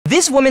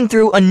This woman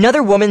threw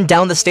another woman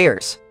down the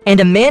stairs, and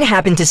a man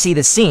happened to see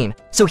the scene,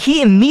 so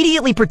he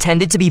immediately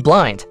pretended to be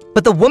blind.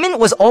 But the woman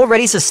was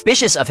already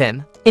suspicious of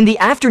him. In the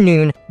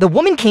afternoon, the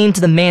woman came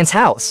to the man's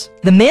house.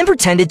 The man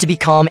pretended to be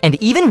calm and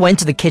even went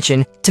to the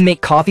kitchen to make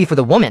coffee for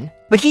the woman.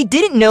 But he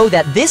didn't know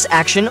that this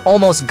action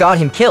almost got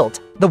him killed.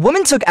 The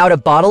woman took out a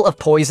bottle of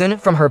poison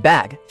from her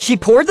bag. She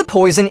poured the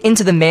poison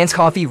into the man's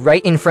coffee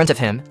right in front of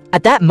him.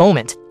 At that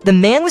moment, the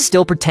man was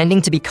still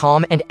pretending to be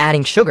calm and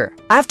adding sugar.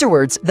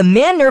 Afterwards, the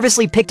man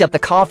nervously picked up the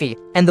coffee,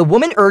 and the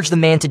woman urged the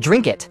man to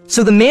drink it.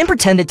 So the man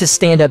pretended to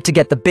stand up to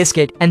get the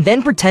biscuit and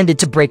then pretended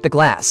to break the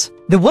glass.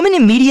 The woman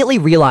immediately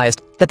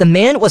realized that the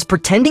man was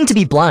pretending to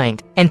be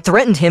blind and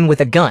threatened him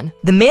with a gun.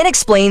 The man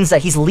explains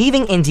that he's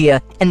leaving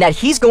India and that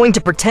he's going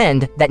to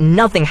pretend that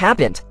nothing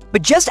happened.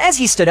 But just as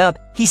he stood up,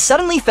 he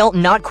suddenly felt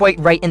not quite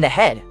right in the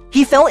head.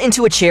 He fell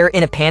into a chair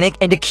in a panic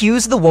and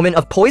accused the woman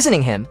of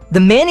poisoning him. The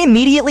man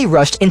immediately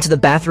rushed into the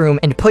bathroom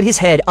and put his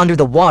head under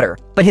the water,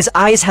 but his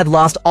eyes had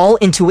lost all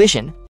intuition.